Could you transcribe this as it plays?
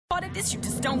like this, you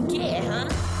just don't get, huh?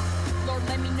 Lord,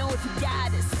 let me know if you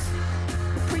got us.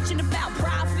 Preaching about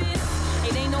profits,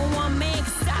 it ain't no one man can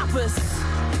stop us.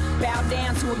 Bow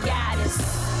down to a goddess.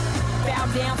 Bow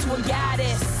down to a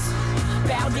goddess.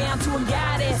 Bow down to a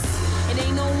goddess. It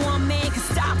ain't no one man can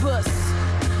stop us.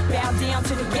 Bow down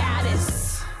to the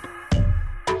goddess.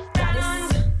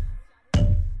 Goddess.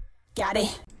 Got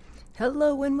it.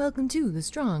 Hello and welcome to the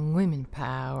Strong Women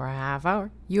Power Half Hour,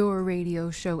 your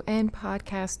radio show and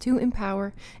podcast to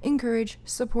empower, encourage,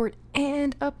 support,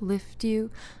 and uplift you.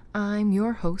 I'm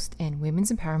your host and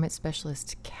women's empowerment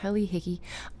specialist, Kelly Hickey.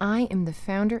 I am the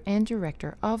founder and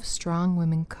director of Strong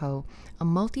Women Co., a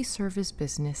multi-service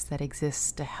business that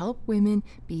exists to help women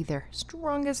be their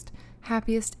strongest,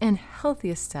 happiest, and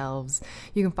healthiest selves.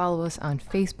 You can follow us on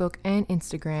Facebook and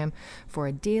Instagram for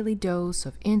a daily dose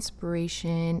of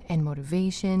inspiration and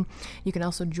motivation. You can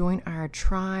also join our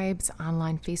Tribe's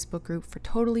online Facebook group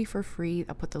totally for free.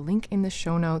 I'll put the link in the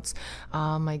show notes.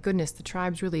 My goodness, the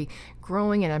Tribe's really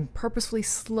growing, and I'm purposefully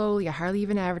slowly, I hardly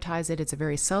even advertise it. It's a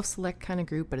very self-select kind of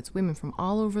group, but it's women from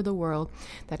all over the world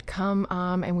that come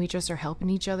and we just are helping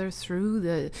each other through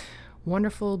the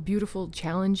wonderful, beautiful,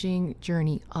 challenging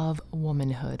journey of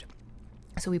womanhood.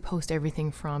 So we post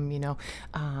everything from,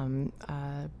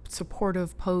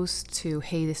 supportive posts to,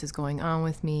 hey, this is going on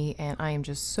with me. And I am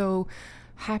just so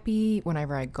happy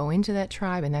whenever I go into that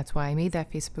tribe, and that's why I made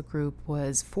that Facebook group,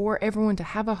 was for everyone to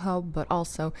have a hub, but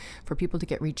also for people to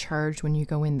get recharged when you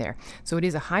go in there. So it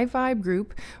is a high vibe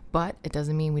group, but it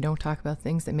doesn't mean we don't talk about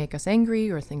things that make us angry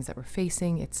or things that we're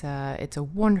facing. It's a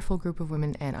wonderful group of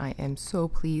women, and I am so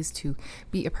pleased to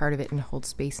be a part of it and hold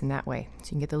space in that way. So you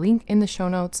can get the link in the show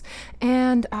notes.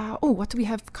 And what do we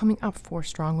have coming up for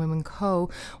Strong Women Co?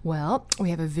 Well,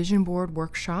 we have a vision board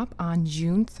workshop on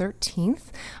June 13th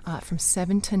from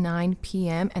 7 to 9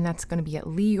 p.m. and that's going to be at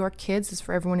Lee York Kids. This is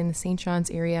for everyone in the St.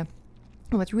 John's area.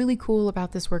 What's really cool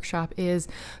about this workshop is,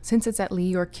 since it's at Lee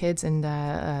York Kids and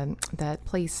that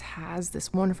place has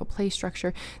this wonderful play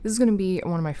structure, this is going to be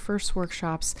one of my first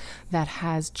workshops that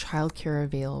has childcare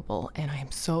available. And I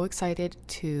am so excited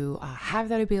to have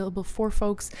that available for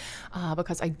folks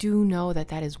because I do know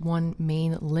that is one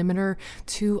main limiter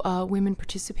to women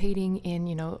participating in,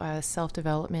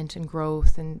 self-development and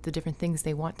growth and the different things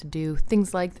they want to do.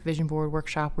 Things like the vision board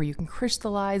workshop where you can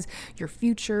crystallize your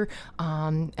future.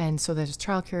 And so there's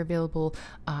childcare available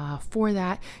for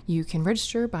that. You can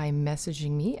register by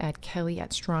messaging me at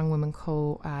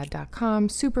kelly@strongwomenco.com.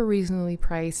 Super reasonably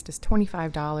priced. It's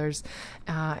 $25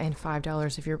 and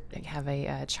 $5 if you have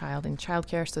a child in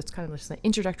childcare. So it's kind of just an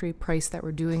introductory price that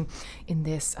we're doing in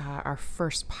this, our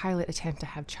first pilot attempt to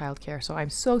have childcare. So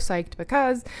I'm so psyched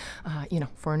because,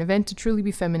 for an event to truly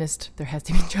be feminist, there has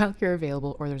to be childcare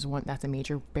available, or there's one that's a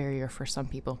major barrier for some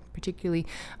people, particularly,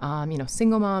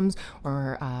 single moms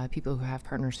or people who have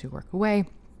partners who work away.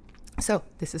 So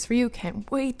this is for you.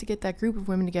 Can't wait to get that group of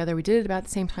women together. We did it about the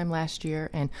same time last year,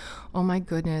 and oh my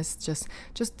goodness, just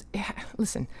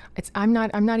listen. I'm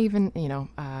not even,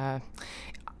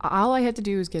 all I had to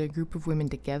do is get a group of women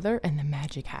together and the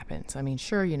magic happens. I mean,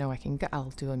 sure,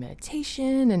 I'll do a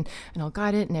meditation and I'll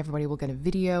guide it, and everybody will get a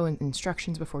video and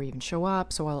instructions before you even show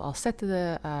up. So I'll set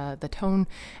the tone,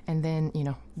 and then,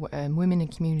 women in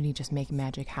community just make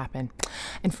magic happen.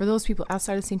 And for those people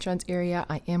outside of St. John's area,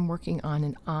 I am working on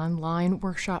an online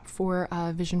workshop for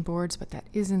vision boards, but that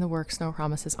is in the works. No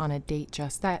promises on a date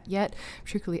just that yet,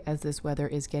 particularly as this weather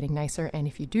is getting nicer. And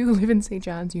if you do live in St.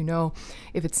 John's,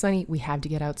 if it's sunny, we have to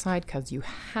get outside because you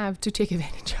have to take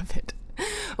advantage of it.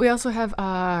 We also have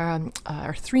our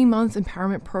 3-month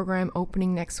empowerment program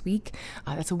opening next week.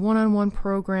 That's a one-on-one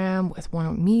program with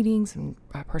one-on-one meetings and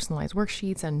personalized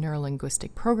worksheets and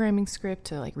neuro-linguistic programming script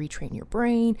to retrain your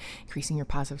brain, increasing your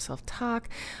positive self-talk.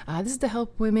 This is to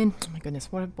help women. Oh my goodness,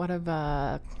 what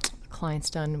have clients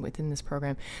done within this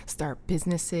program? Start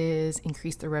businesses,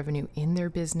 increase their revenue in their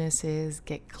businesses,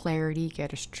 get clarity,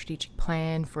 get a strategic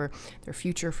plan for their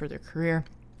future, for their career,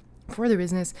 for their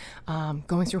business,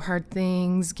 going through hard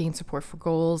things, gain support for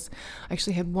goals. I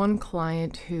actually had one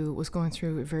client who was going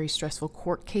through a very stressful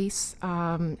court case,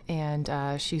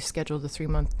 and she scheduled the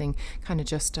 3-month thing kind of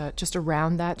just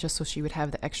around that, just so she would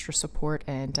have the extra support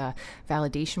and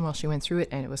validation while she went through it,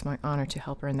 and it was my honor to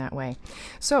help her in that way.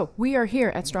 So we are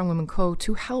here at Strong Women Co.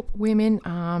 to help women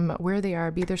where they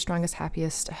are, be their strongest,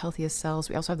 happiest, healthiest selves.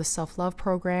 We also have the self-love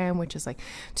program, which is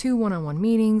 2 one-on-one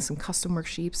meetings, some custom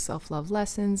worksheets, self-love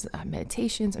lessons,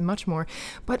 meditations, and much more.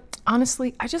 But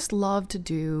honestly, I just love to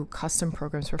do custom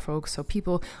programs for folks. So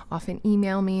people often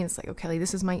email me and it's like, oh, Kelly,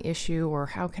 this is my issue, or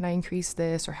how can I increase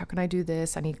this, or how can I do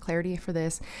this? I need clarity for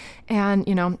this. And,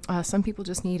 some people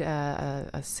just need a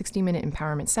 60-minute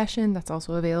empowerment session that's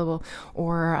also available,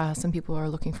 or some people are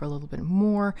looking for a little bit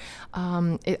more.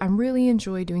 I really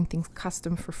enjoy doing things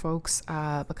custom for folks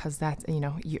because that,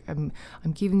 I'm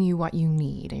giving you what you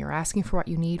need, and you're asking for what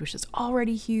you need, which is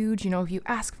already huge. If you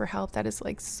ask for help, that is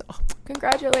like, so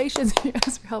congratulations. You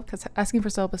ask for help, because asking for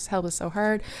help is so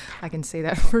hard. I can say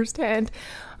that firsthand.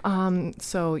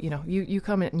 So, you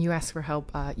come in and you ask for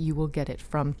help, you will get it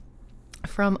from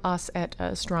us at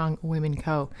Strong Women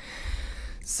Co.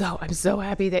 So I'm so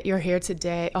happy that you're here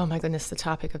today. Oh my goodness, the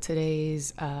topic of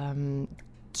today's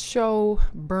show,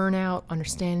 burnout,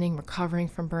 understanding, recovering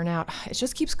from burnout. It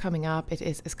just keeps coming up.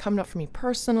 It's coming up for me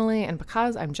personally, and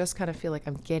because I'm just kind of feel like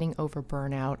I'm getting over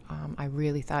burnout, I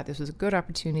really thought this was a good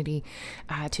opportunity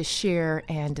to share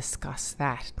and discuss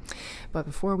that. But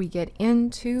before we get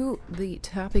into the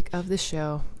topic of the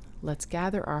show, let's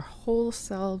gather our whole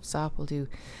selves up. We'll do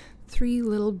 3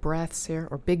 little breaths here,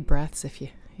 or big breaths if you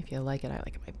like it. I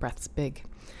like my breaths big.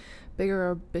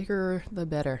 Bigger the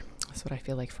better. That's what I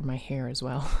feel like for my hair as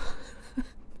well.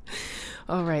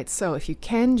 All right, so if you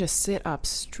can, just sit up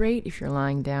straight. If you're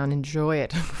lying down, enjoy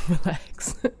it.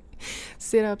 Relax.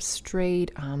 Sit up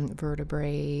straight,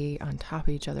 vertebrae on top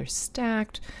of each other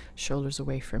stacked, shoulders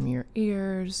away from your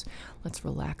ears. Let's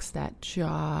relax that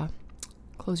jaw.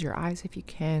 Close your eyes if you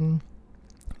can.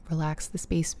 Relax the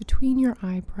space between your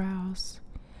eyebrows.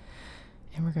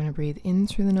 And we're going to breathe in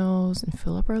through the nose and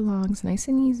fill up our lungs nice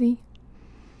and easy.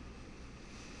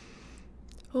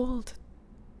 Hold.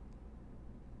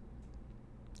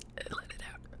 And let it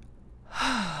out.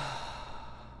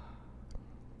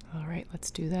 All right,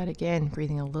 let's do that again.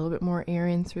 Breathing a little bit more air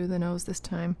in through the nose this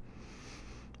time.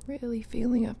 Really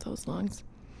feeling up those lungs.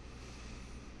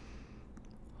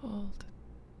 Hold.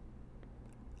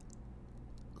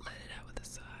 Let it out with a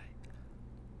sigh.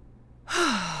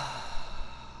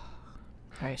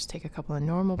 All right, just take a couple of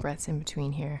normal breaths in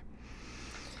between here.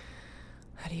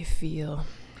 How do you feel?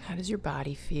 How does your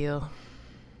body feel?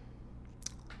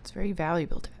 It's very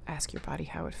valuable to ask your body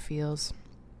how it feels,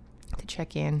 to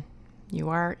check in. You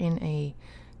are in a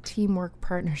teamwork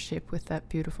partnership with that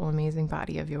beautiful, amazing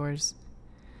body of yours.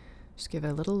 Just give it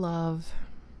a little love.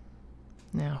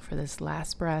 Now, for this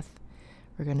last breath,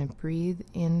 we're going to breathe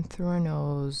in through our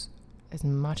nose as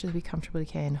much as we comfortably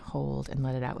can, hold, and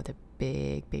let it out with a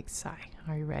big, big sigh.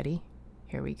 Are you ready?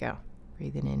 Here we go.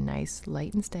 Breathing in nice,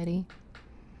 light, and steady.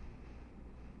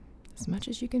 As much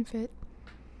as you can fit.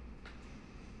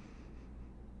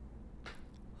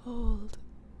 Hold.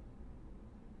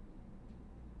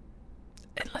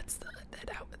 And let's let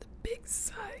that out with a big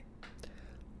sigh.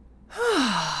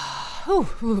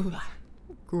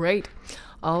 Great.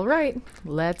 All right,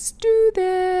 let's do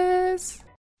this.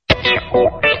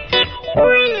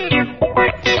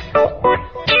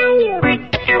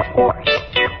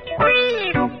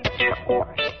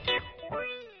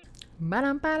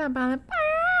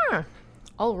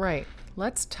 All right,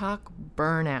 let's talk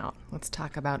burnout. Let's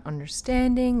talk about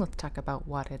understanding. Let's talk about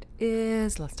what it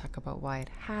is. Let's talk about why it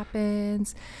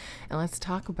happens. And let's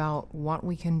talk about what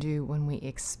we can do when we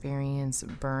experience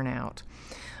burnout.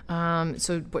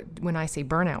 When I say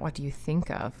burnout, what do you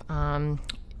think of?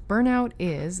 Burnout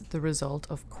is the result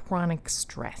of chronic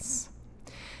stress.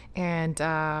 And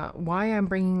why I'm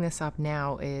bringing this up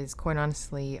now is, quite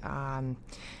honestly,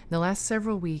 the last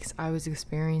several weeks I was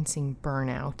experiencing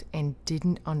burnout and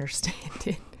didn't understand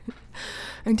it.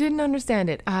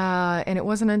 And it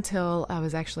wasn't until I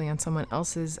was actually on someone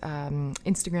else's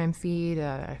Instagram feed.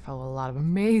 I follow a lot of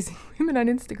amazing women on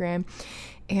Instagram.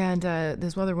 And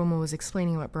this other woman was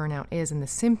explaining what burnout is and the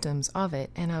symptoms of it.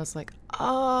 And I was like,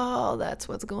 oh, that's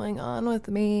what's going on with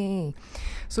me.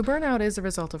 So burnout is a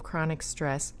result of chronic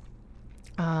stress.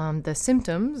 The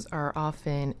symptoms are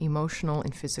often emotional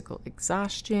and physical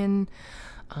exhaustion,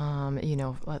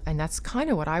 and that's kind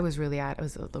of what I was really at. It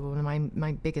was one of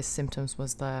my biggest symptoms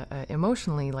was the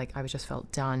emotionally, like I just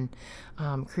felt done.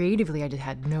 Creatively, I just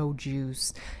had no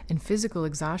juice, and physical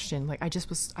exhaustion, like I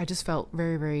just felt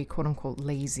very, very quote unquote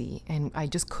lazy, and I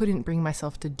just couldn't bring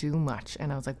myself to do much.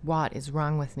 And I was like, what is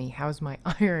wrong with me? How's my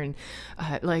iron?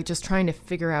 Like just trying to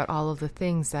figure out all of the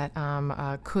things that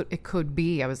could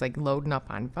be. I was like loading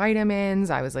up on vitamins.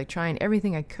 I was like trying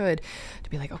everything I could to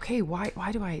be like, okay, why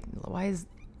is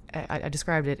I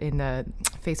described it in the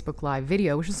Facebook Live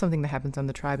video, which is something that happens on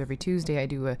the tribe every Tuesday. I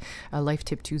do a Life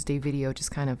Tip Tuesday video,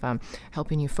 just kind of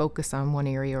helping you focus on one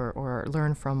area or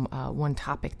learn from one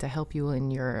topic to help you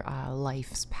in your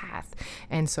life's path.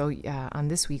 And so on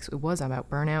this week's, it was about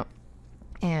burnout.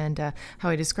 And how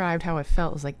I described how it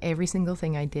felt was like every single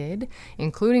thing I did,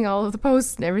 including all of the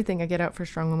posts and everything I get out for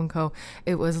Strong Woman Co.,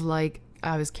 it was like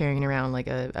I was carrying around like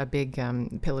a big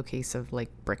pillowcase of like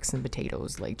bricks and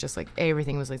potatoes, like just like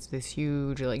everything was like this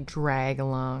huge like drag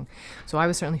along. So I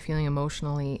was certainly feeling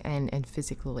emotionally and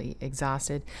physically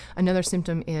exhausted. Another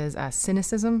symptom is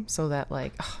cynicism. So that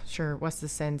like, oh, sure, what's the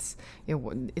sense? You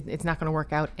know, it's not going to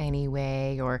work out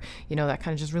anyway, or you know, that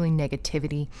kind of just really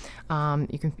negativity.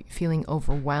 You can be feeling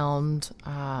overwhelmed.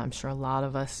 I'm sure a lot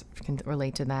of us can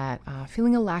relate to that.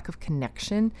 Feeling a lack of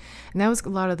connection, and that was a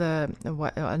lot of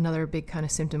another big kind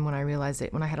of symptom when I realized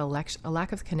it, when I had a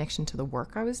lack of connection to the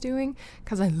work I was doing,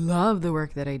 because I love the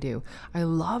work that I do. I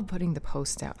love putting the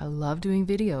posts out. I love doing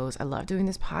videos. I love doing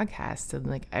this podcast. And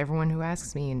like everyone who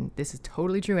asks me, and this is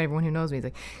totally true, everyone who knows me is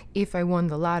like, if I won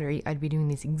the lottery, I'd be doing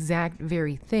this exact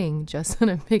very thing, just on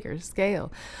a bigger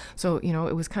scale. So, you know,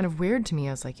 it was kind of weird to me.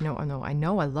 I was like, I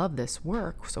know I love this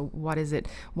work. So what is it?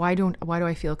 Why do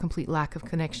I feel a complete lack of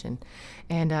connection?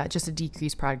 And just a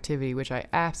decreased productivity, which I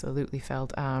absolutely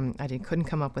felt. I couldn't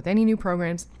come up with any new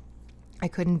programs. I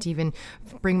couldn't even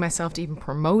bring myself to even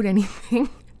promote anything.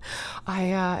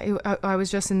 I was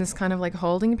just in this kind of like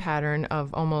holding pattern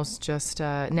of almost just,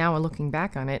 now looking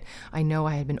back on it, I know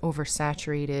I had been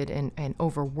oversaturated and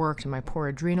overworked, and my poor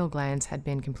adrenal glands had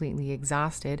been completely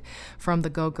exhausted from the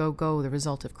go, the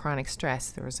result of chronic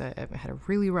stress. I had a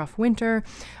really rough winter,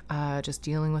 just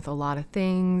dealing with a lot of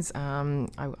things.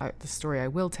 The story I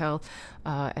will tell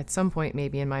at some point,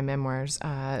 maybe in my memoirs,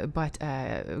 but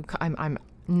I'm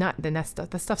not, then that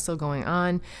stuff's still going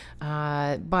on,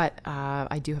 but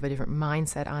I do have a different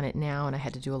mindset on it now, and I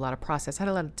had to do a lot of process. I had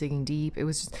a lot of digging deep. It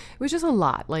was just a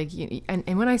lot. Like,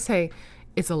 and when I say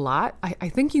it's a lot, I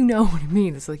think you know what I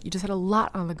mean. It's like you just had a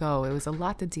lot on the go. It was a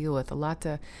lot to deal with, a lot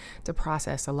to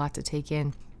process, a lot to take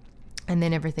in. And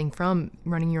then everything from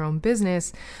running your own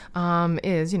business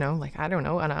is, like, I don't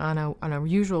know, on a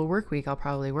usual work week, I'll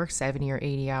probably work 70 or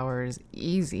 80 hours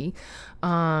easy,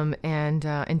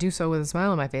 and do so with a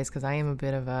smile on my face, because I am a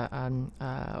bit of a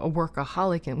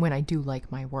workaholic, and when I do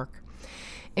like my work.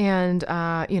 And,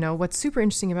 what's super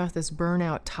interesting about this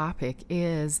burnout topic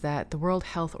is that the World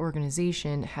Health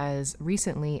Organization has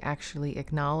recently actually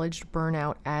acknowledged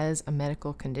burnout as a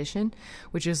medical condition,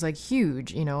 which is like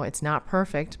huge. It's not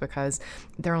perfect because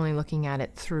they're only looking at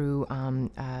it through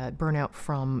burnout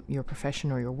from your profession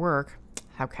or your work.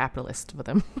 How capitalist of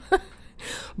them.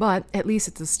 But at least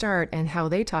it's a start. And how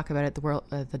they talk about it, the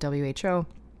WHO,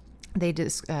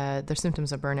 their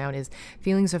symptoms of burnout is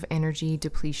feelings of energy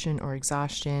depletion or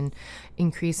exhaustion,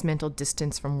 increased mental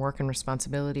distance from work and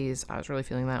responsibilities. I was really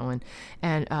feeling that one.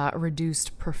 And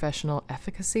reduced professional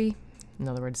efficacy. In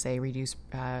other words,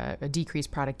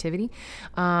 decreased productivity.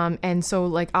 And so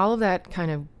like all of that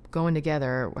kind of going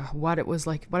together, what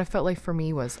I felt like for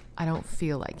me was, I don't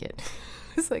feel like it.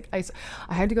 It's like,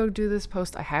 I had to go do this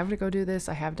post. I have to go do this.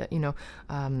 I have to,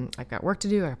 I've got work to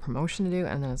do. I have a promotion to do.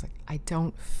 And then I was like, I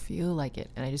don't feel like it.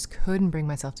 And I just couldn't bring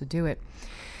myself to do it.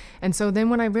 And so then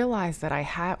when I realized that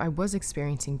I was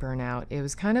experiencing burnout, it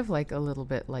was kind of like a little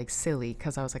bit like silly,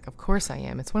 because I was like, of course I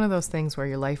am. It's one of those things where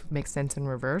your life makes sense in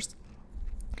reverse.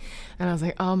 And I was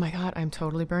like, oh my God, I'm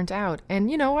totally burnt out.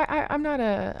 And, I'm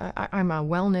a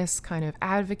wellness kind of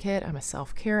advocate. I'm a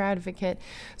self-care advocate.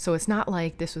 So it's not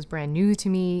like this was brand new to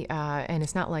me. And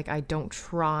it's not like I don't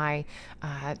try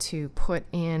to put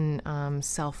in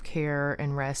self-care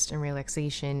and rest and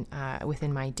relaxation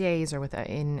within my days or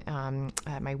within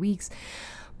my weeks.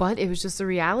 But it was just the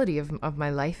reality of my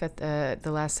life at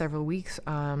the last several weeks,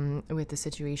 with the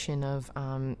situation of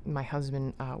my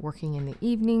husband working in the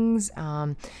evenings,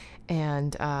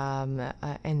 and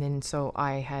then so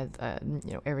I had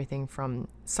everything from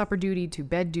supper duty to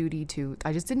bed duty to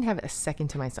I just didn't have a second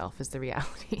to myself, is the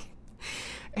reality.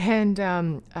 And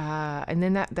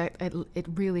then that it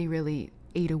really, really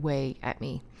ate away at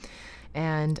me.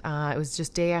 And it was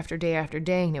just day after day after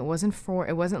day, and it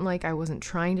wasn't like I wasn't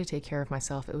trying to take care of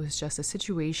myself. It was just a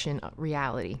situation,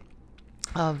 reality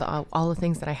of all the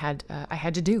things that I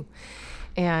had to do.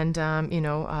 And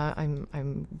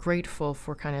I'm grateful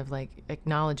for kind of like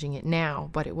acknowledging it now,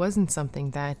 but it wasn't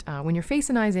something that when you're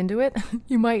facing eyes into it,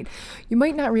 you might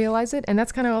not realize it. And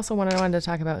that's kind of also what I wanted to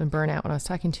talk about in burnout. When I was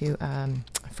talking to a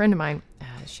friend of mine,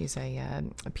 she's a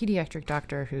pediatric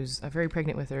doctor who's very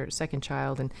pregnant with her second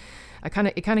child, and it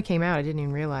kind of came out. I didn't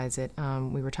even realize it.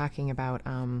 We were talking about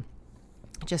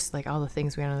just like all the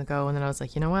things we had on the go. And then I was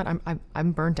like, you know what?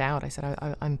 I'm burnt out. I said,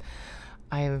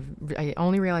 I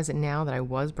only realize it now that I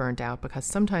was burnt out, because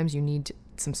sometimes you need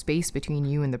some space between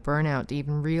you and the burnout to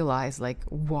even realize like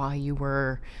why you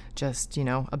were just,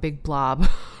 a big blob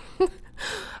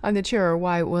on the chair, or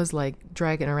why it was like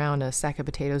dragging around a sack of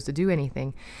potatoes to do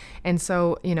anything. And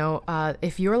so,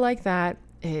 if you're like that,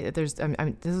 this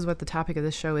is what the topic of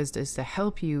this show is to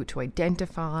help you to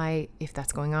identify if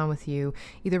that's going on with you,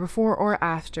 either before or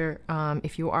after.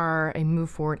 If you are a move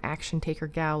forward action taker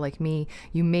gal like me,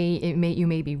 you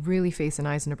may be really facing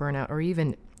eyes into burnout, or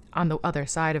even on the other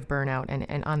side of burnout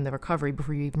and on the recovery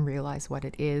before you even realize what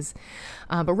it is.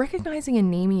 But recognizing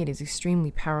and naming it is extremely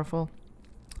powerful.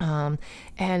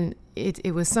 And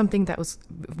it was something that was,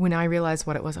 when I realized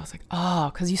what it was, I was like,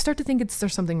 because you start to think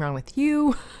there's something wrong with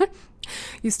you.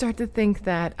 You start to think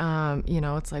that,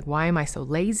 it's like, why am I so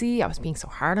lazy? I was being so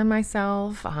hard on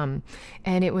myself.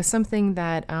 And it was something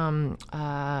that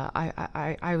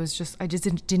I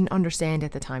just didn't understand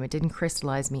at the time. It didn't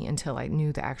crystallize me until I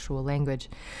knew the actual language.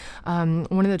 One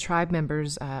of the tribe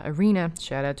members, Arena,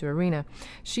 shout out to Arena,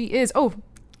 she is,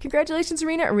 congratulations,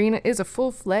 Arena. Arena is a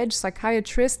full-fledged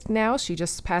psychiatrist now. She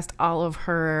just passed all of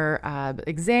her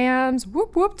exams.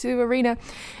 Whoop, whoop to Arena.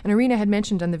 And Arena had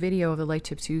mentioned on the video of the Light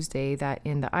Tip Tuesday that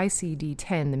in the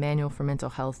ICD-10, the Manual for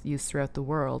Mental Health used throughout the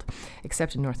world,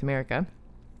 except in North America,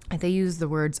 they use the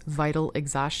words vital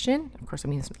exhaustion. Of course,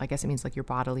 I guess it means like your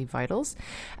bodily vitals,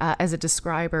 as a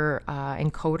describer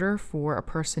and coder for a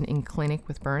person in clinic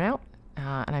with burnout.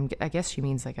 And I guess she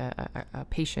means like a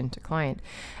patient, a client.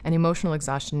 And emotional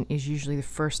exhaustion is usually the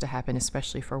first to happen,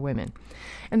 especially for women.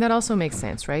 And that also makes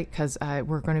sense, right? Because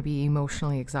we're going to be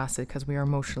emotionally exhausted because we are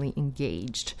emotionally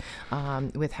engaged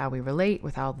with how we relate,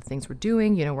 with all the things we're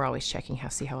doing. We're always checking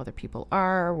see how other people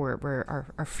are.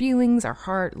 Our feelings, our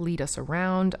heart lead us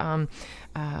around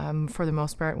for the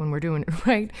most part when we're doing it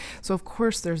right. So of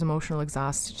course there's emotional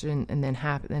exhaustion, and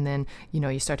then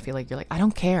you start to feel like I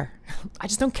don't care. I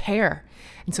just don't care.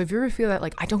 And so if you ever feel that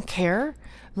like I don't care,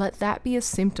 let that be a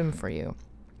symptom for you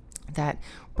that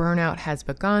burnout has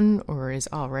begun or is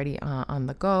already on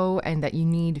the go, and that you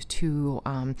need to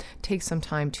take some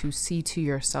time to see to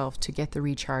yourself to get the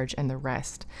recharge and the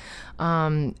rest. What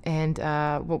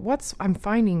I'm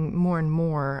finding more and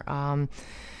more,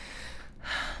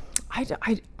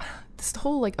 this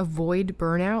whole like avoid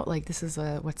burnout, like this is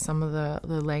what some of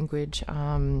the language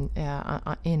in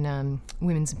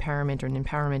women's empowerment or an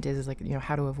empowerment is like,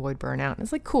 how to avoid burnout. And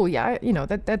it's like, cool, yeah,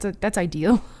 that's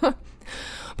ideal.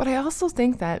 But I also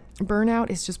think that burnout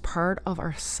is just part of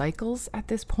our cycles at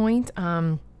this point,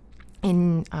 in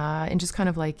just kind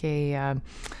of like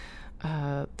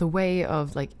the way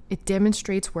of like, it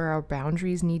demonstrates where our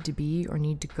boundaries need to be or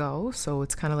need to go. So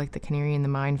it's kind of like the canary in the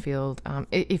minefield.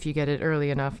 If you get it early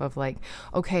enough of like,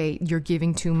 okay, you're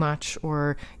giving too much,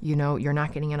 or, you're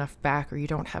not getting enough back, or you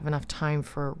don't have enough time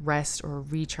for rest or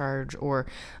recharge, or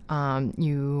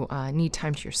you need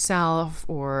time to yourself,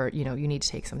 or, you need to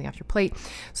take something off your plate.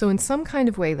 So in some kind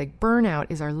of way, like burnout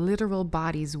is our literal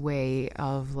body's way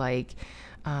of like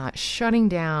shutting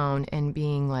down and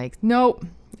being like, nope.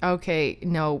 Okay,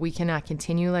 no, we cannot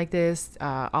continue like this.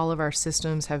 All of our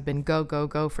systems have been go, go,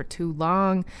 go for too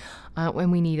long,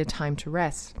 when we need a time to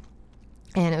rest.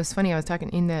 And it was funny, I was talking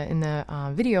in the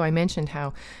video, I mentioned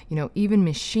how, even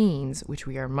machines, which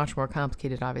we are much more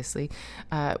complicated, obviously,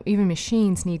 even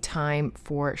machines need time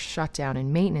for shutdown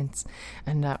and maintenance.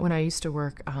 And when I used to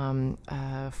work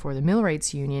for the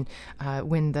Millwrights Union,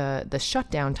 when the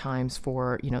shutdown times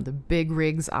for, the big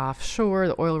rigs offshore,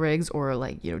 the oil rigs, or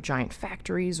like, giant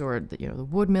factories, or the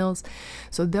wood mills.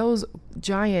 So those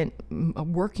giant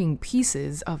working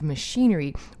pieces of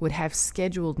machinery would have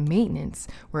scheduled maintenance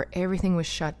where everything was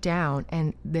shut down,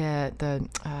 and the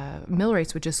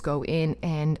millwrights would just go in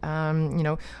and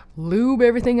lube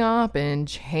everything up and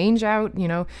change out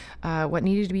what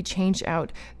needed to be changed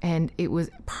out. And it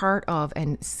was part of,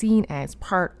 and seen as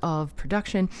part of,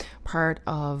 production, part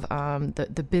of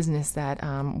the business that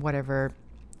whatever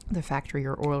the factory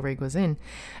or oil rig was in.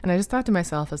 And I just thought to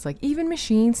myself, it's like, even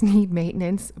machines need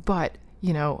maintenance, but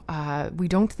we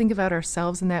don't think about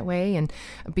ourselves in that way, and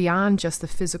beyond just the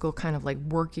physical kind of like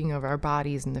working of our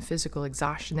bodies and the physical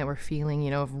exhaustion that we're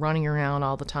feeling, of running around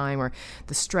all the time, or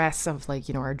the stress of like,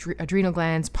 our adrenal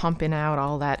glands pumping out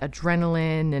all that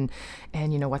adrenaline,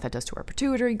 and what that does to our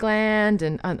pituitary gland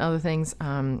and other things.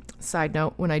 Side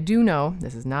note, when I do know,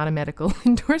 this is not a medical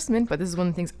endorsement, but this is one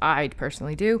of the things I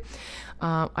personally do.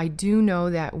 I do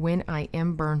know that when I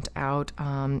am burnt out,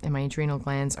 and my adrenal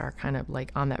glands are kind of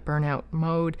like on that burnout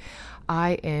mode,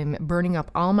 I am burning up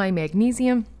all my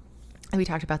magnesium. We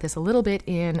talked about this a little bit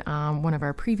in one of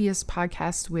our previous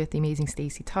podcasts with the amazing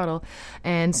Stacey Tuttle.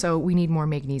 And so we need more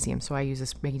magnesium. So I use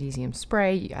this magnesium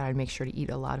spray. You gotta make sure to eat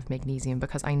a lot of magnesium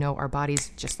because I know our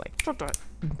bodies just like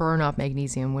burn up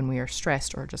magnesium when we are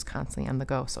stressed or just constantly on the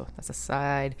go. So that's a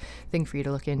side thing for you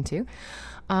to look into.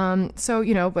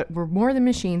 So, but we're more than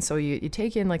machines. So you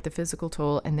take in like the physical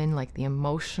toll and then like the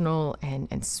emotional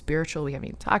and spiritual. We haven't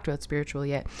even talked about spiritual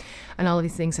yet and all of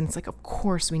these things. And it's like, of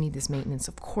course we need this maintenance.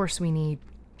 Of course we need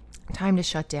time to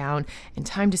shut down and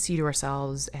time to see to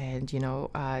ourselves and,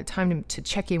 time to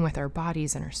check in with our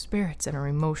bodies and our spirits and our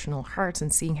emotional hearts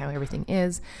and seeing how everything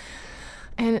is.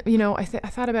 And, I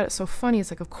thought about it so funny.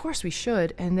 It's like, of course we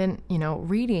should. And then,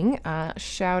 reading,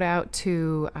 shout out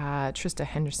to Trista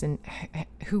Henderson,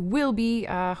 who will be,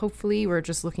 hopefully, we're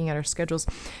just looking at our schedules,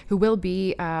 who will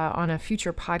be on a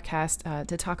future podcast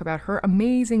to talk about her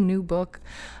amazing new book,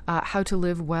 How to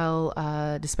Live Well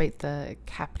Despite the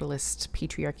Capitalist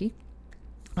Patriarchy.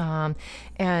 That's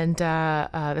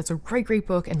a great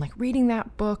book. And like reading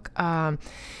that book,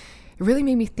 it really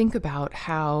made me think about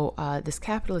how this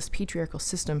capitalist patriarchal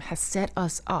system has set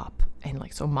us up, and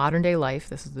like so modern day life,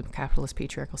 this is the capitalist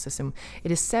patriarchal system,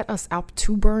 it has set us up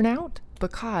to burn out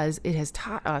because it has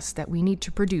taught us that we need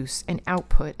to produce and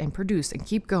output and produce and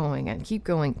keep going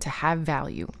to have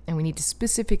value, and we need to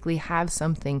specifically have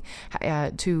something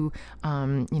to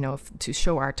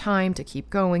show our time, to keep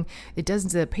going. The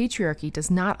patriarchy does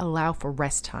not allow for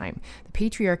rest time. The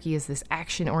patriarchy is this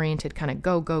action-oriented kind of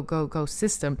go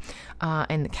system,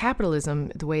 and the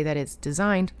capitalism, the way that it's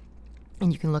designed.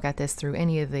 And you can look at this through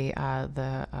any of the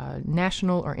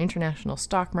national or international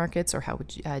stock markets, or how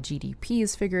GDP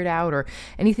is figured out, or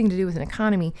anything to do with an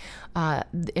economy. And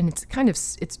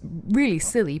it's really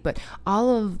silly, but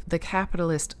all of the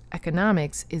capitalist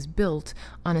economics is built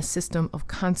on a system of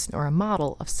a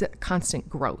model of constant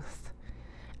growth.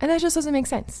 And that just doesn't make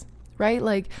sense, right?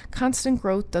 Like, constant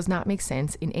growth does not make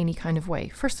sense in any kind of way.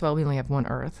 First of all, we only have one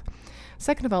Earth.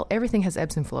 Second of all, everything has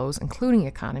ebbs and flows, including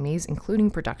economies,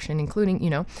 including production,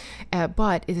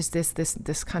 but it is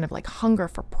this kind of like hunger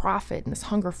for profit and this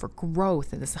hunger for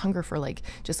growth and this hunger for like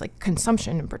just like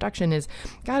consumption and production has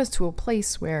got us to a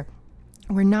place where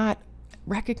we're not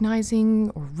recognizing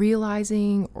or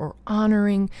realizing or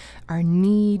honoring our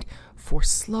need for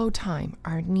slow time,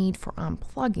 our need for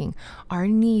unplugging, our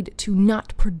need to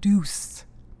not produce.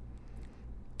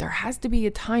 There has to be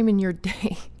a time in your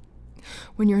day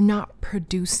when you're not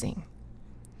producing,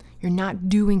 you're not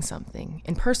doing something.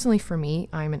 And personally for me,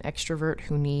 I'm an extrovert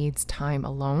who needs time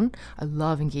alone. I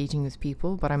love engaging with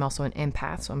people, but I'm also an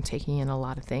empath, so I'm taking in a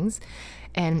lot of things.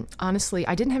 And honestly,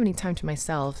 I didn't have any time to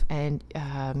myself, and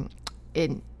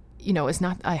it's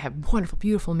not, I have wonderful,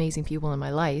 beautiful, amazing people in my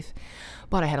life,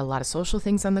 but I had a lot of social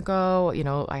things on the go.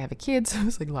 I have a kid, so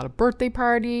it's like a lot of birthday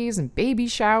parties and baby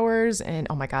showers, and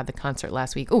oh my God, the concert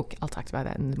last week. Oh, I'll talk about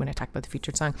that when I talk about the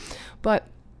featured song. But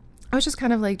I was just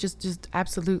kind of like, just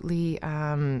absolutely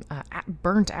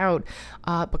burnt out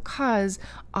because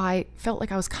I felt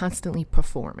like I was constantly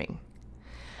performing.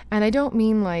 And I don't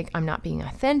mean like I'm not being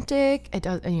authentic. It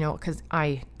does, because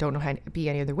I don't know how to be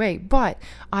any other way. But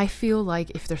I feel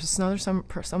like if there's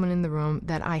someone in the room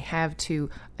that I have to,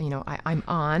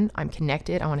 I'm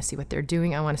connected. I want to see what they're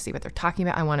doing. I want to see what they're talking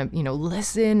about. I want to,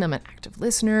 listen. I'm an active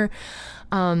listener.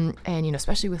 And,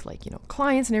 especially with like,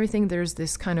 clients and everything, there's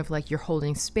this kind of like you're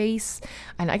holding space.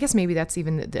 And I guess maybe that's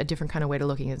even a different kind of way to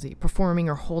looking at it, performing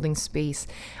or holding space.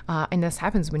 And this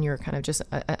happens when you're kind of just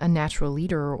a natural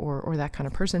leader or that kind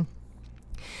of person.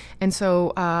 And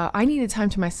so I needed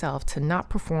time to myself to not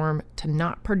perform, to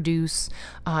not produce,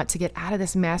 to get out of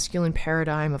this masculine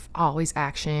paradigm of always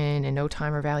action and no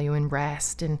time or value in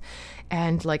rest.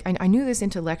 And like I knew this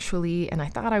intellectually, and I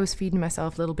thought I was feeding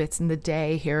myself little bits in the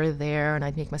day here or there, and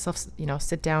I'd make myself,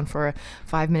 sit down for a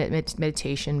 5-minute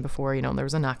meditation before, there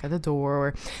was a knock at the door,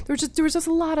 or there was just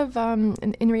a lot of,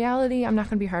 in reality, I'm not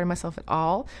going to be hard on myself at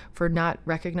all for not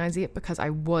recognizing it, because I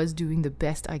was doing the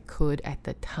best I could at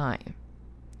the time.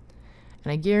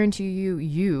 And I guarantee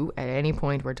you, at any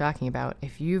point we're talking about,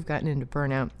 if you've gotten into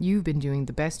burnout, you've been doing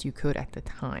the best you could at the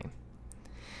time.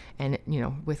 And,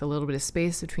 with a little bit of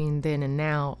space between then and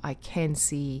now, I can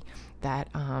see that,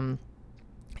 I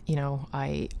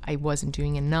wasn't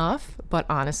doing enough. But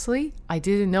honestly, I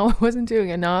didn't know I wasn't doing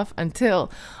enough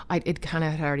until it kind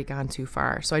of had already gone too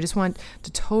far. So I just want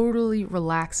to totally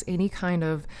relax any kind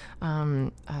of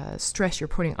stress you're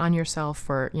putting on yourself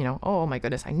for, oh my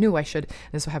goodness, I knew I should.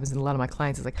 This is what happens in a lot of my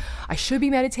clients. It's like, I should be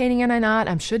meditating and I'm not.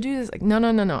 I should do this. Like, no.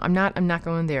 I'm not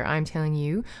going there. I'm telling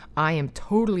you, I am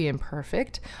totally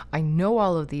imperfect. I know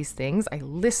all of these things. I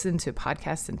listen to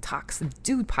podcasts and talks and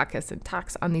do podcasts and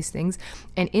talks on these things.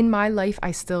 And in my life,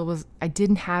 I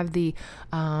didn't have the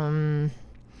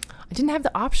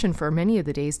option for many of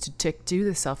the days to do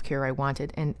the self-care I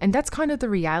wanted. And that's kind of the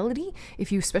reality.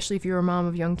 Especially if you're a mom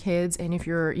of young kids, and if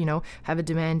you're, have a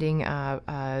demanding,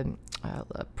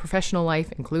 professional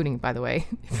life, including, by the way,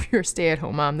 if you're a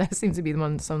stay-at-home mom, that seems to be some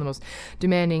of the most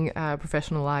demanding,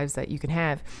 professional lives that you can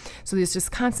have. So there's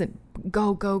just constant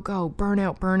go,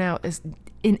 burnout is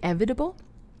inevitable.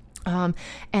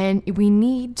 And we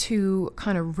need to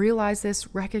kind of realize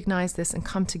this, recognize this, and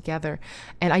come together.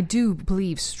 And I do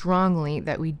believe strongly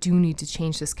that we do need to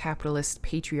change this capitalist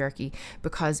patriarchy,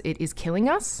 because it is killing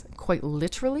us, quite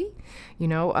literally.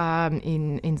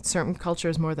 In certain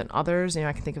cultures more than others.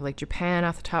 I can think of like Japan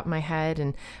off the top of my head,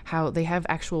 and how they have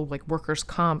actual like workers'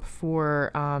 comp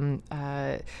for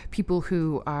people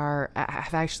who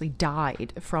have actually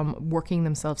died from working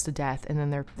themselves to death, and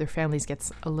then their families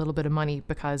gets a little bit of money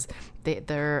because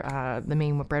the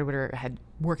main breadwinner had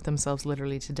worked themselves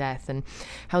literally to death, and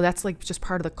how that's like just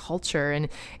part of the culture. And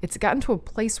it's gotten to a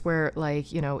place where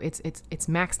like, it's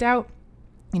maxed out.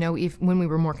 When we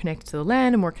were more connected to the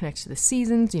land and more connected to the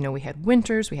seasons, we had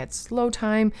winters, we had slow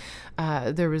time.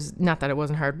 There was, not that it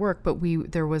wasn't hard work, but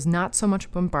there was not so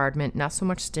much bombardment, not so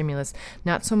much stimulus,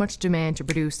 not so much demand to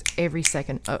produce every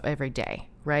second of every day.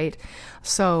 Right.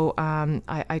 So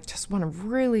I just want to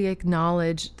really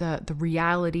acknowledge the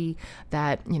reality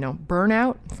that,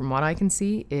 burnout, from what I can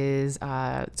see, is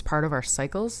it's part of our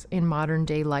cycles in modern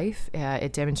day life.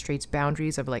 It demonstrates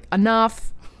boundaries of like,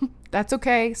 enough. That's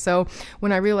okay. So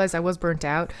when I realized I was burnt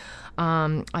out,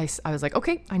 I was like,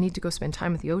 okay, I need to go spend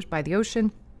time by the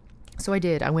ocean. So I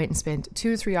did. I went and spent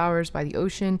 2 to 3 hours by the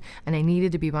ocean, and I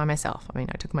needed to be by myself. I mean,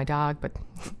 I took my dog, but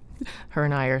her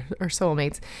and I are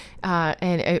soulmates.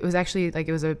 And it was actually like,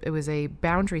 it was a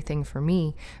boundary thing for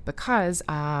me, because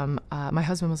my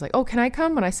husband was like, oh, can I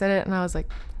come? When I said it, and I was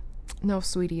like, no,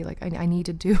 sweetie, like I need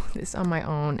to do this on my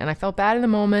own. And I felt bad in the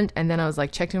moment. And then I was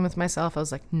like, checked in with myself. I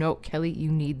was like, no, Kelly,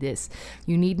 you need this.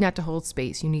 You need not to hold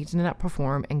space. You need to not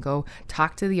perform, and go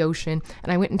talk to the ocean.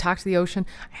 And I went and talked to the ocean.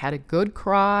 I had a good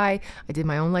cry. I did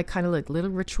my own like kind of like little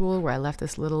ritual where I left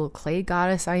this little clay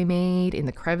goddess I made in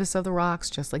the crevice of the rocks,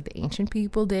 just like the ancient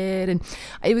people did. And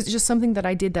it was just something that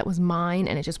I did that was mine.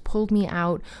 And it just pulled me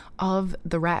out of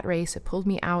the rat race. It pulled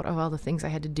me out of all the things I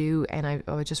had to do. And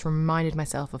I just reminded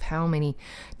myself of how many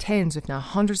tens, if not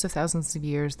hundreds of thousands of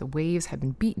years the waves had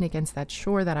been beaten against that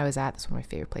shore that I was at. That's one of my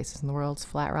favorite places in the world. It's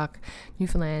Flat Rock,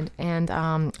 Newfoundland. And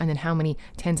then how many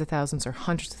tens of thousands or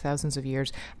hundreds of thousands of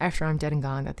years after I'm dead and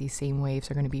gone that these same waves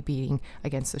are going to be beating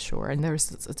against the shore. And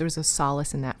there's a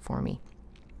solace in that for me.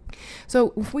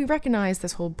 So if we recognize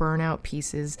this whole burnout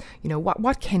pieces,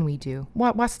 what can we do?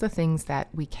 What's the things that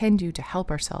we can do to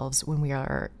help ourselves when we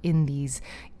are in these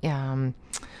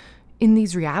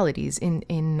realities, in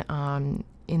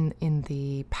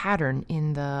the pattern,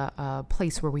 in the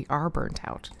place where we are burnt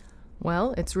out?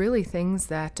 Well, it's really things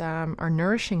that are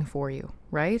nourishing for you,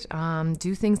 right?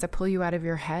 Do things that pull you out of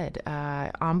your head.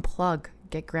 Unplug,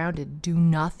 get grounded, do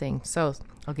nothing. So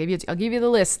I'll give you the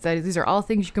list. These are all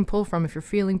things you can pull from if you're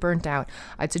feeling burnt out.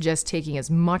 I'd suggest taking as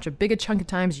big a chunk of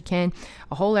time as you can,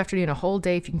 a whole afternoon, a whole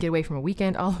day. If you can get away from a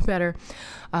weekend, all the better.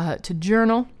 To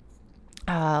journal.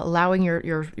 Allowing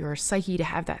your psyche to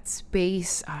have that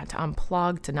space to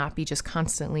unplug, to not be just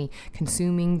constantly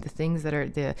consuming the things that are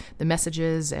the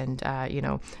messages and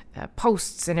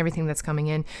posts and everything that's coming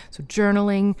in. So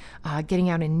journaling, getting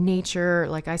out in nature,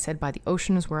 like I said, by the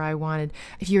ocean is where I wanted.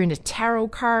 If you're into tarot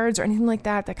cards or anything like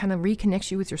that kind of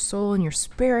reconnects you with your soul and your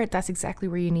spirit, that's exactly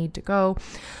where you need to go.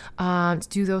 To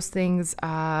do those things,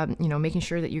 making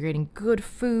sure that you're getting good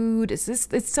food.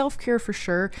 It's self-care for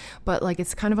sure, but like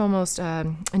it's kind of almost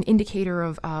an indicator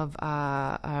of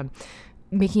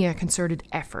making a concerted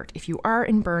effort. If you are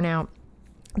in burnout,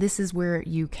 this is where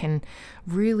you can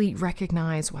really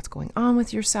recognize what's going on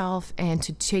with yourself, and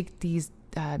to take these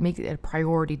make it a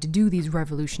priority to do these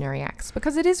revolutionary acts,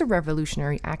 because it is a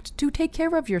revolutionary act to take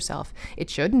care of yourself. It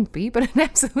shouldn't be, but it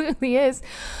absolutely is,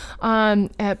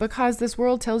 because this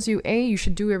world tells you, you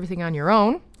should do everything on your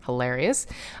own. Hilarious.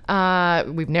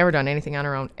 We've never done anything on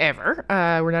our own ever.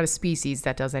 We're not a species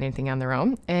that does anything on their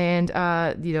own. And,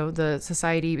 the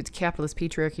society, it's capitalist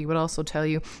patriarchy, would also tell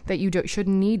you that you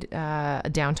shouldn't need a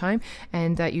downtime,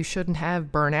 and that you shouldn't have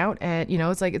burnout. And,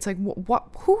 it's like what?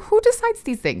 Who decides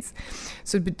these things?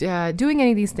 So doing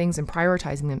any of these things and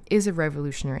prioritizing them is a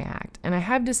revolutionary act. And I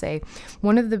have to say,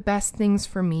 one of the best things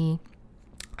for me,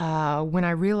 when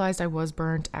I realized I was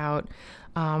burnt out,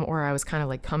 or I was kind of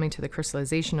like coming to the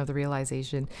crystallization of the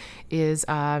realization, is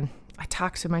I I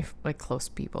talk to my close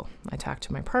people. I talk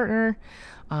to my partner,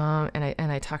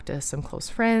 and I talk to some close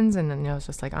friends, and then, it's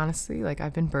just like, honestly, like,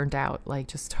 I've been burnt out, like,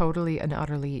 just totally and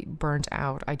utterly burnt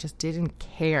out. I just didn't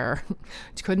care.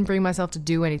 Just couldn't bring myself to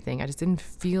do anything. I just didn't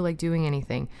feel like doing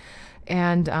anything.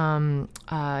 And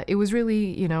it was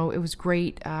really, it was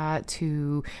great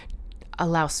to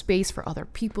allow space for other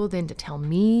people then to tell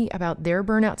me about their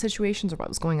burnout situations or what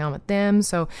was going on with them.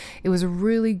 So it was a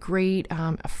really great,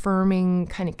 affirming,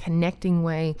 kind of connecting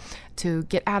way to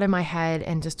get out of my head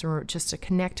and just to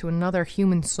connect to another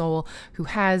human soul who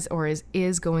has or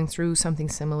is going through something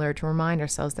similar, to remind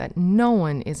ourselves that no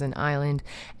one is an island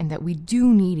and that we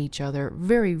do need each other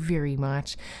very, very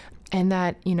much. And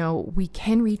that, we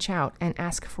can reach out and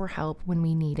ask for help when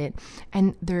we need it.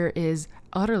 And there is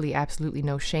utterly, absolutely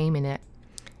no shame in it.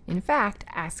 In fact,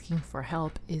 asking for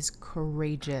help is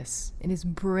courageous. It is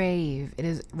brave. It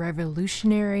is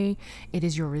revolutionary. It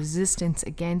is your resistance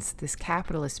against this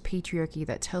capitalist patriarchy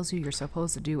that tells you you're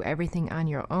supposed to do everything on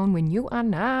your own when you are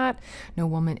not. No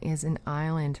woman is an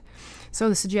island. So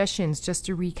the suggestions, just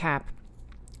to recap,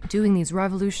 doing these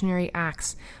revolutionary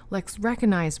acts. Let's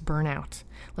recognize burnout.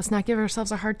 Let's not give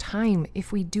ourselves a hard time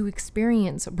if we do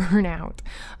experience burnout.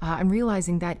 I'm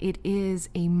realizing that it is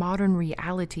a modern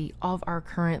reality of our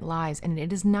current lives, and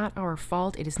it is not our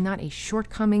fault. It is not a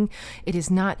shortcoming. It is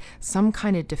not some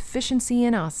kind of deficiency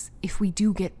in us if we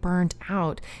do get burned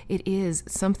out. It is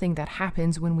something that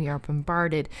happens when we are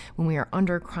bombarded, when we are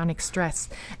under chronic stress.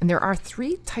 And there are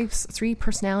three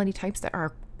personality types that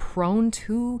are prone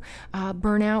to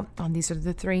burnout. These are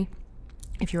the three.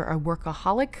 If you're a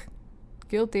workaholic,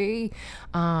 guilty.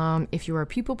 If you're a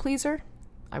people pleaser,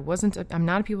 I'm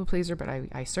not a people pleaser, but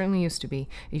I certainly used to be.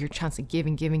 You're constantly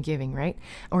giving, right?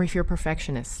 Or if you're a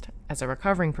perfectionist. As a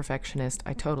recovering perfectionist,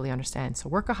 I totally understand. So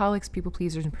workaholics, people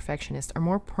pleasers, and perfectionists are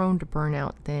more prone to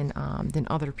burnout than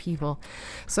other people.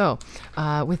 So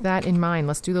with that in mind,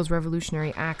 let's do those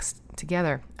revolutionary acts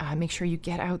together. Make sure you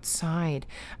get outside,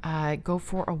 go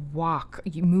for a walk,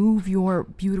 you move your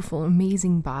beautiful,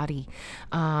 amazing body,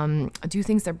 do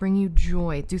things that bring you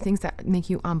joy, do things that make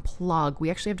you unplug. We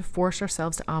actually have to force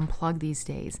ourselves to unplug these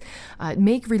days.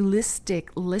 Make realistic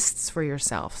lists for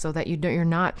yourself so that you're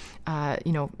not,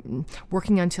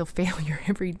 working until failure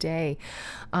every day.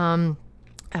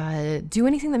 Do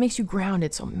anything that makes you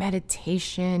grounded. So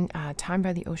meditation, time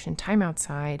by the ocean, time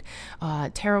outside,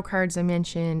 tarot cards I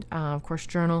mentioned, of course,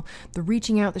 journal, the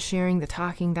reaching out, the sharing, the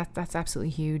talking, that's absolutely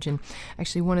huge. And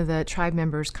actually one of the tribe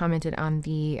members commented on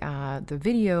the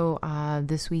video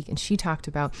this week, and she talked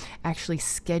about actually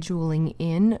scheduling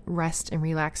in rest and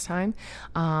relax time.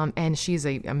 And she's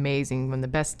amazing, one of the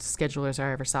best schedulers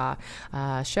I ever saw.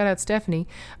 Shout out Stephanie.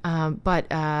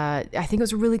 But I think it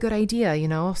was a really good idea,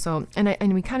 so,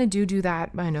 and we kind of do that,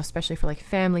 especially for like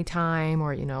family time,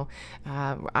 or,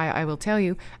 I will tell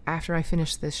you, after I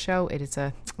finish this show, it is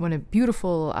a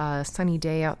beautiful sunny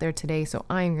day out there today. So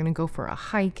I am going to go for a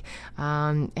hike,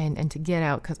 and to get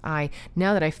out, because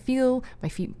now that I feel my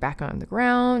feet back on the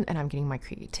ground and I'm getting my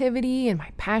creativity and my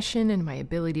passion and my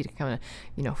ability to kind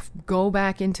of, go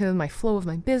back into my flow of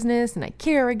my business, and I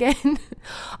care again,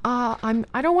 I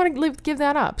don't want to give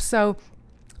that up. So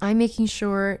I'm making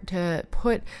sure to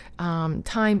put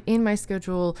time in my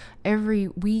schedule every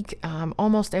week,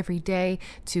 almost every day,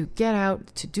 to get out,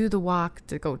 to do the walk,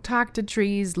 to go talk to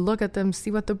trees, look at them,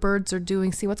 see what the birds are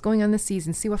doing, see what's going on this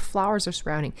season, see what flowers are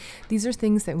sprouting. These are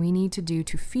things that we need to do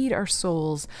to feed our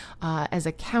souls as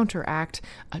a counteract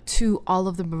to all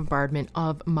of the bombardment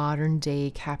of modern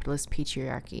day capitalist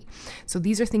patriarchy. So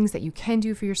these are things that you can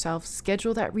do for yourself.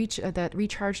 Schedule that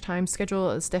recharge time.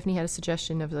 Stephanie had a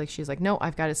suggestion of she's like, no,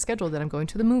 I've got it scheduled that I'm going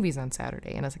to the movies on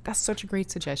Saturday. And I was like, that's such a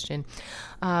great suggestion,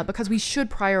 because we should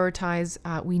prioritize.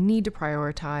 We need to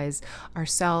prioritize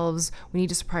ourselves. We need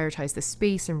to prioritize the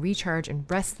space and recharge and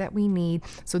rest that we need.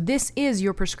 So this is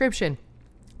your prescription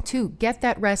to get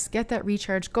that rest, get that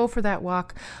recharge, go for that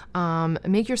walk,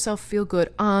 make yourself feel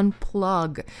good,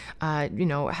 unplug,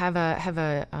 have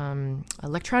a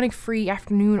electronic free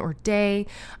afternoon or day,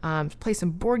 play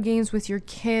some board games with your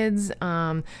kids,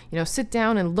 sit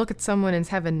down and look at someone and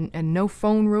have a no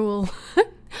phone rule.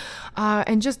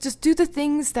 And just do the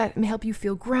things that help you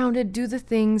feel grounded. Do the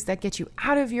things that get you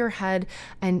out of your head,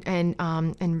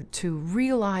 and to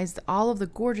realize all of the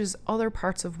gorgeous other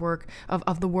parts of work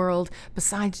of the world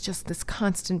besides just this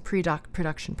constant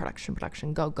production.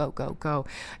 Go.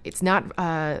 It's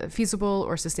not feasible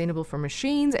or sustainable for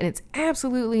machines, and it's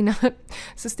absolutely not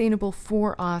sustainable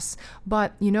for us.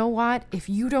 But you know what? If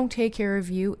you don't take care of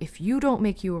you, if you don't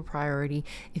make you a priority,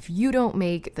 if you don't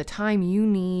make the time you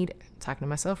need talking to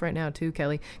myself right now too,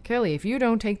 Kelly, if you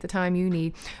don't take the time you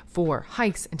need for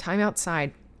hikes and time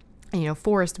outside,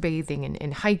 forest bathing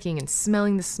and hiking and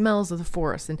smelling the smells of the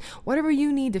forest and whatever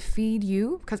you need to feed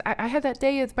you. Because I had that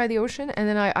day by the ocean, and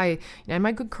then I had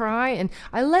my good cry, and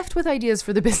I left with ideas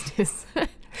for the business.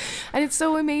 And it's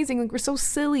so amazing. Like, we're so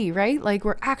silly, right? Like,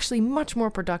 we're actually much more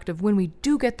productive when we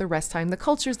do get the rest time. The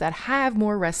cultures that have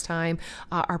more rest time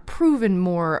are proven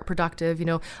more productive.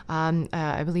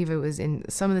 I believe it was in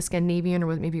some of the Scandinavian,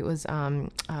 or maybe it was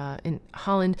in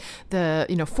Holland, the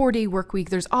 4-day work week.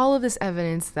 There's all of this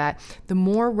evidence that the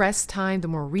more rest time, the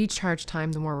more recharge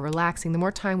time, the more relaxing, the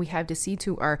more time we have to see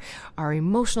to our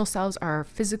emotional selves, our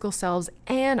physical selves,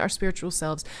 and our spiritual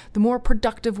selves, the more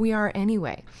productive we are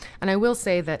anyway. And I will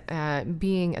say that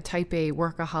being a type A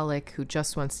workaholic who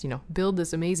just wants to, build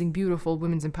this amazing, beautiful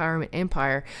women's empowerment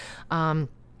empire, I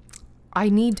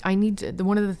need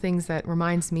one of the things that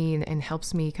reminds me and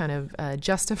helps me kind of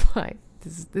justify.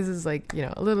 This is like,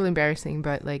 a little embarrassing,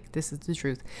 but like, this is the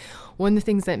truth. One of the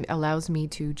things that allows me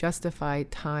to justify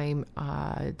time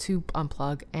to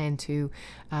unplug and to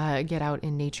get out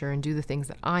in nature and do the things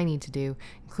that I need to do,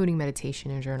 including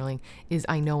meditation and journaling, is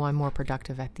I know I'm more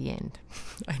productive at the end.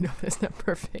 I know that's not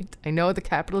perfect. I know the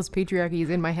capitalist patriarchy is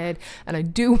in my head, and I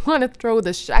do want to throw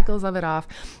the shackles of it off,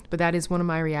 but that is one of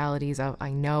my realities.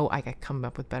 I know I can come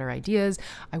up with better ideas.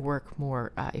 I work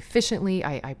more efficiently.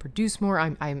 I produce more.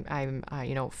 I'm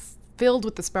filled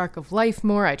with the spark of life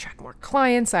more. I attract more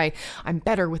clients. I'm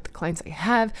better with the clients I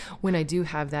have when I do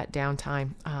have that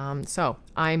downtime. So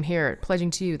I'm here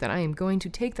pledging to you that I am going to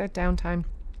take that downtime.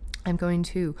 I'm going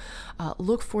to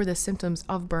look for the symptoms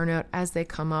of burnout as they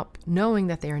come up, knowing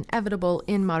that they are inevitable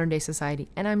in modern day society.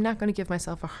 And I'm not going to give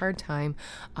myself a hard time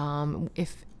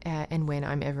if and when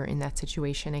I'm ever in that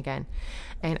situation again.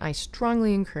 And I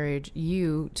strongly encourage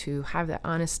you to have that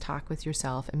honest talk with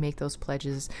yourself and make those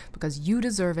pledges, because you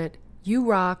deserve it. You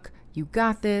rock. You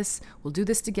got this. We'll do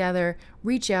this together.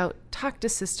 Reach out, talk to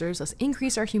sisters. Let's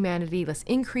increase our humanity. Let's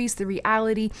increase the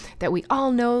reality that we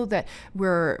all know that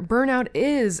burnout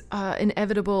is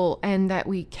inevitable, and that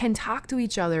we can talk to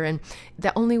each other, and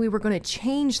that only way we're going to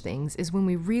change things is when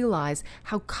we realize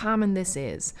how common this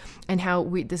is, and how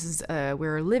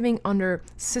we're living under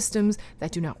systems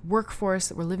that do not work for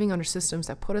us. We're living under systems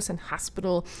that put us in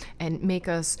hospital and make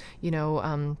us,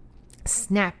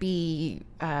 snappy,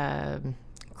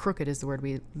 crooked is the word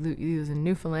we use in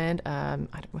Newfoundland.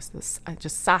 What's this?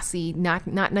 Just saucy, not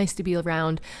nice to be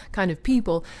around kind of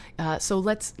people. So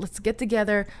let's get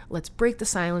together. Let's break the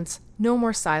silence. No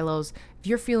more silos. If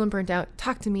you're feeling burnt out,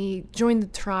 talk to me. Join the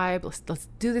tribe. Let's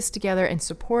do this together and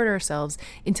support ourselves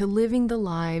into living the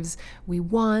lives we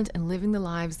want and living the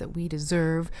lives that we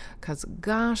deserve. Because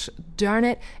gosh darn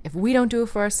it, if we don't do it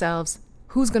for ourselves,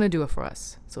 who's going to do it for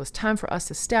us? So it's time for us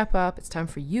to step up. It's time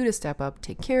for you to step up.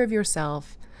 Take care of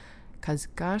yourself. Because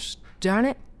gosh darn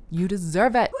it, you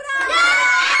deserve it.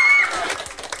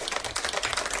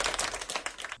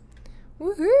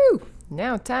 Woohoo!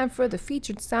 Now time for the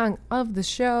featured song of the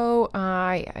show.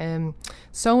 I am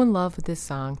so in love with this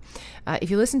song.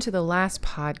 If you listen to the last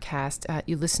podcast,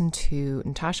 you listened to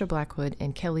Natasha Blackwood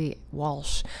and Kelly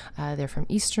Walsh. They're from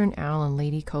Eastern Owl and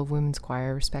Lady Cove Women's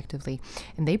Choir, respectively.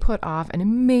 And they put off an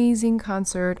amazing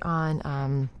concert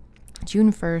on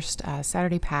June 1st,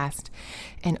 Saturday past,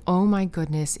 and oh my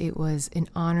goodness, it was an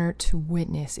honor to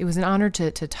witness. It was an honor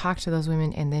to talk to those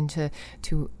women, and then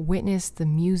to witness the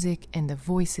music and the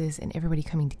voices and everybody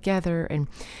coming together. And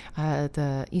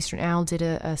the Eastern Owl did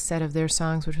a set of their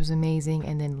songs, which was amazing,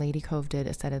 and then Lady Cove did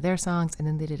a set of their songs, and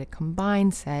then they did a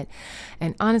combined set.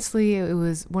 And honestly, it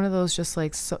was one of those just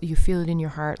like, so you feel it in your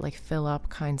heart, like fill up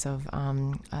kinds of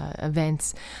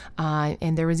events.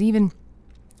 And there was even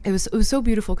It was so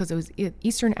beautiful because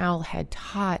Eastern Owl had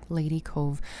taught Lady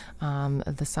Cove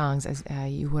the songs, as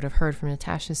you would have heard from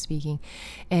Natasha speaking,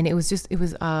 and it was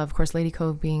of course Lady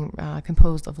Cove being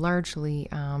composed of largely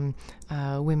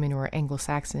women, or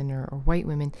Anglo-Saxon or white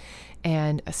women,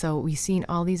 and so we've seen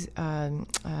all these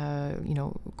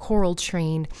choral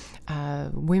trained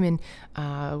women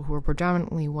who were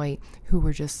predominantly white, who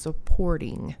were just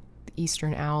supporting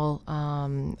Eastern Owl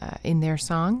in their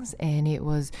songs, and it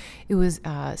was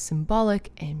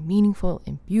symbolic and meaningful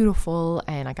and beautiful,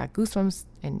 and I got goosebumps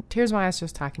and tears in my eyes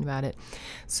just talking about it.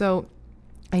 So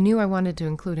I knew I wanted to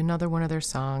include another one of their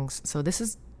songs. So this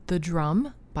is The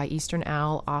Drum by Eastern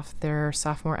Owl off their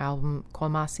sophomore album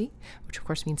Kwamasi, which of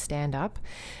course means stand up,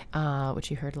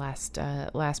 which you heard last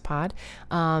pod.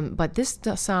 But this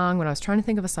song, when I was trying to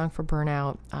think of a song for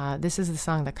burnout, this is the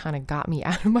song that kind of got me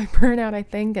out of my burnout, I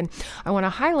think. And I want to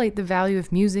highlight the value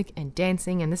of music and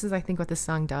dancing. And this is, I think, what this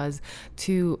song does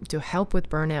to help with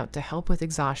burnout, to help with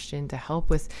exhaustion, to help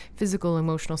with physical,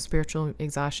 emotional, spiritual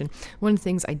exhaustion. One of the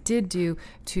things I did do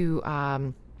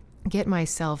to get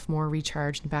myself more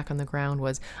recharged and back on the ground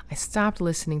was I stopped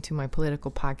listening to my political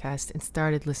podcast and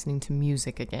started listening to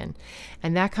music again.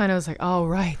 And that kind of was like, oh,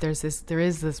 right, there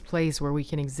is this place where we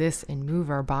can exist and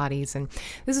move our bodies. And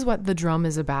this is what the drum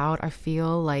is about. I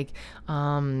feel like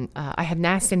I hadn't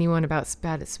asked anyone about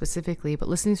it specifically, but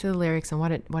listening to the lyrics and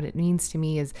what it means to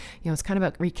me is, it's kind of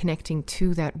about reconnecting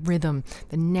to that rhythm,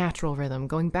 the natural rhythm,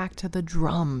 going back to the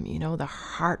drum, the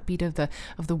heartbeat of the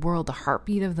world, the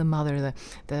heartbeat of the mother,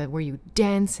 the where you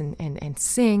dance and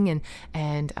sing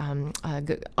and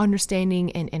understanding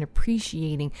and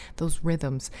appreciating those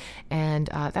rhythms. And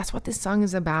that's what this song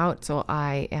is about. So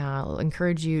I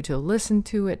encourage you to listen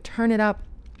to it, turn it up,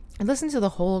 and listen to the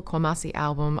whole Kwamasi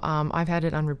album. I've had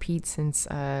it on repeat since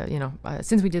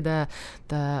we did the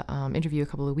interview a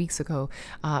couple of weeks ago,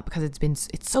 because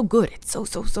it's so good. It's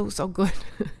so good.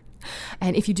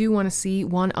 And if you do want to see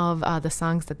one of the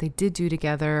songs that they did do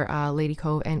together, Lady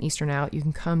Cove and Eastern Owl, you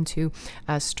can come to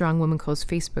Strong Woman Cove's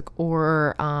Facebook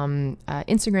or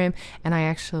Instagram, and I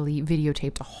actually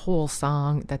videotaped a whole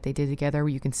song that they did together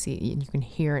where you can see and you can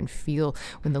hear and feel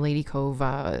when the Lady Cove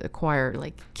choir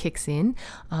kicks in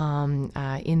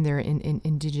their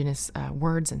indigenous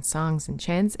words and songs and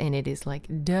chants, and it is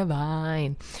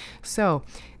divine. So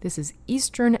this is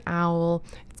Eastern Owl,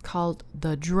 called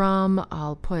The Drum.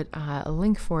 I'll put a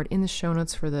link for it in the show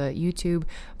notes for the YouTube,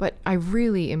 but I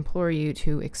really implore you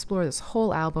to explore this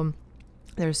whole album.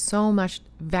 There's so much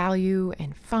value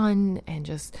and fun and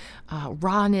just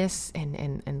rawness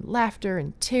and laughter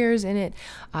and tears in it.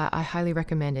 I highly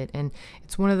recommend it. And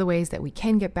it's one of the ways that we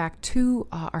can get back to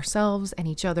ourselves and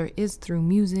each other is through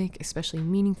music, especially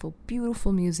meaningful,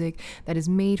 beautiful music that is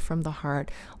made from the heart,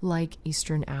 like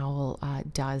Eastern Owl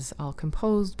does, all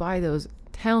composed by those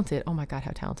talented, oh my God,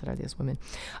 how talented are these women.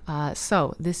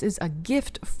 So this is a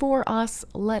gift for us.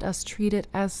 Let us treat it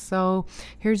as so.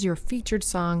 Here's your featured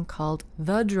song called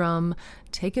The Drum.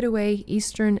 Take it away,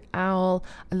 Eastern Owl.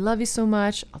 I love you so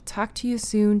much. I'll talk to you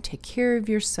soon. Take care of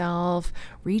yourself.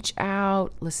 Reach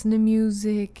out. Listen to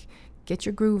music. Get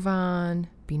your groove on.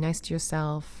 Be nice to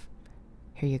yourself.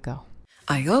 Here you go.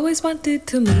 I always wanted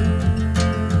to move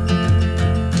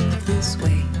this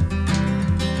way.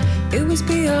 It was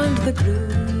beyond the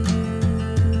groove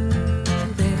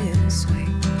and sway.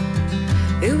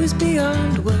 It was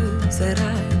beyond words that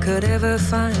I could ever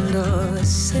find or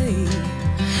say,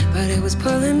 but it was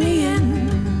pulling me in.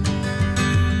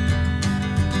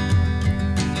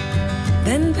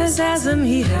 Then Pazazam,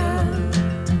 he held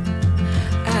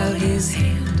out his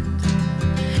hand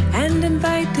and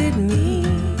invited me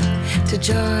to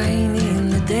join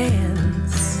in the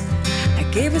dance. I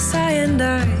gave a sigh and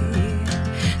I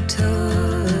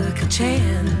took a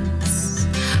chance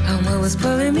on what was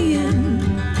pulling me in.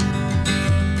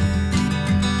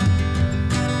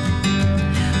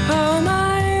 All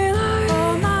my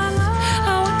life,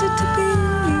 I wanted to be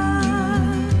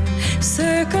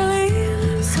circling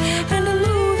and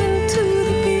moving to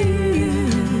the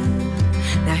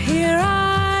beat. Now here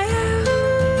I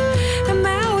am,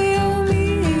 Maui o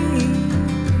me,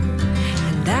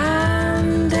 and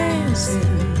I'm dancing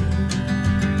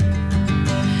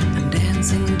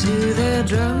to the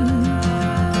drum.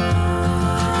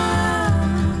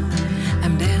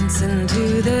 I'm dancing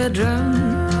to the drum.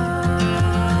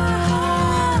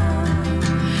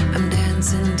 I'm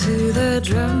dancing to the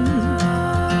drum.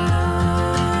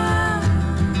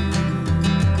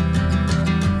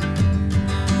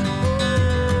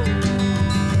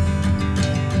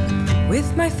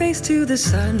 With my face to the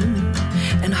sun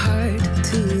and heart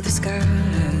to the sky,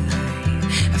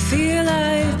 I feel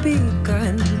I've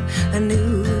begun a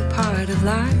new part of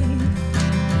life.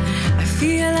 I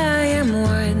feel I am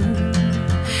one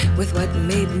with what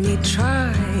made me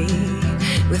try,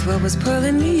 with what was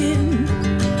pulling me in.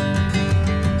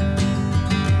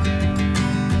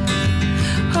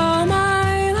 All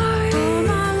my life,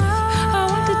 I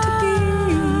wanted to be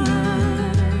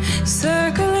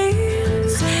circling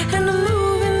and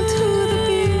moving to the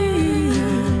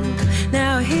beat.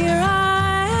 Now here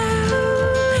I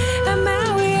am,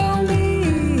 Maui o me,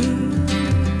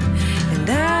 and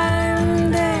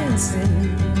I'm dancing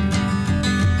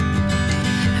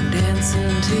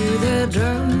to the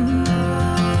drum.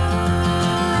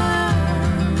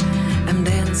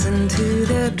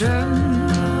 drum.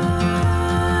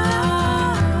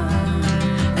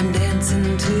 I'm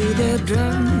dancing to the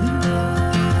drum.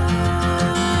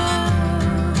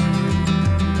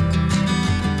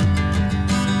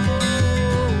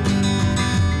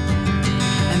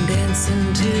 I'm dancing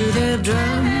to the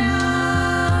drum.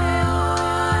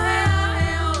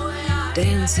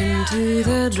 Dancing to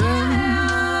the drum.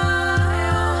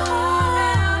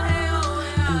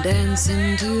 I'm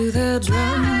dancing to the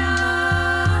drum.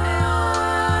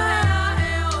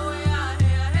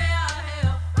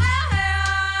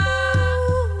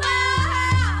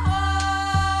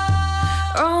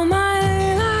 All my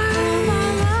life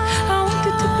I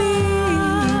wanted to be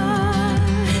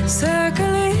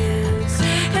circling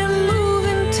and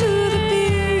moving to the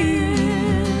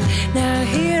beat. Now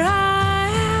here I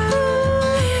am,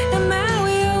 and now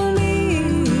we owe me,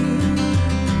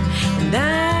 and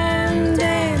I'm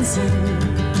dancing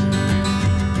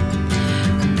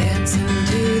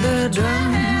to the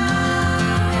drum.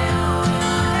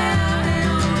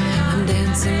 I'm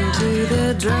dancing to the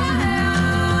drum.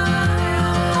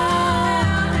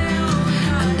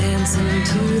 I'm dancing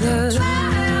to the